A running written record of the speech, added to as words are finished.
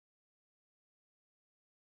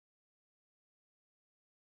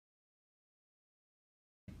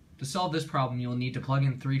To solve this problem, you will need to plug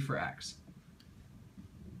in 3 for x.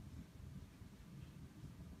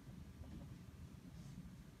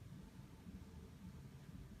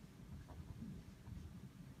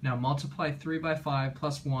 Now multiply 3 by 5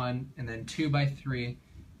 plus 1, and then 2 by 3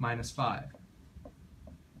 minus 5.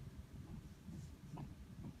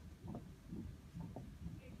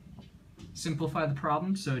 Simplify the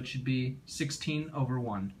problem, so it should be 16 over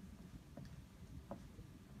 1.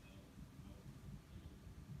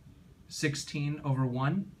 16 over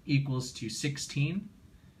 1 equals to 16.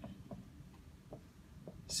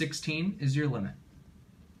 16 is your limit.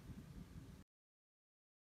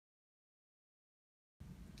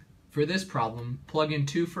 For this problem, plug in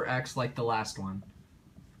 2 for x like the last one.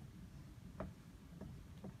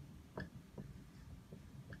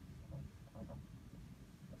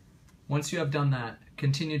 Once you have done that,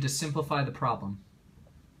 continue to simplify the problem.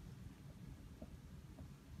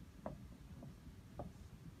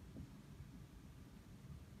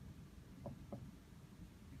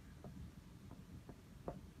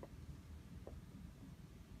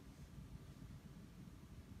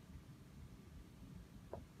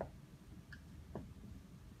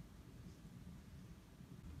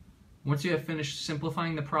 Once you have finished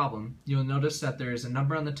simplifying the problem, you'll notice that there is a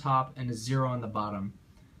number on the top and a 0 on the bottom.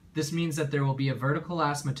 This means that there will be a vertical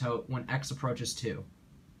asymptote when x approaches 2.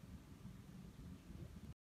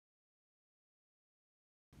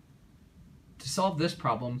 To solve this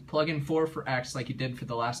problem, plug in 4 for x like you did for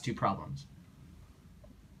the last 2 problems.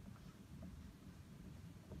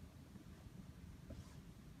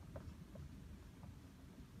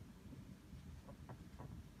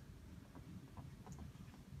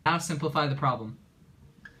 Now simplify the problem.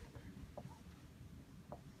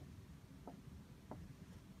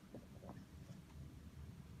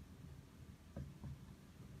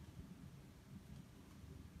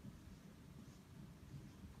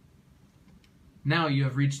 Now you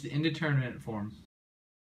have reached the indeterminate form.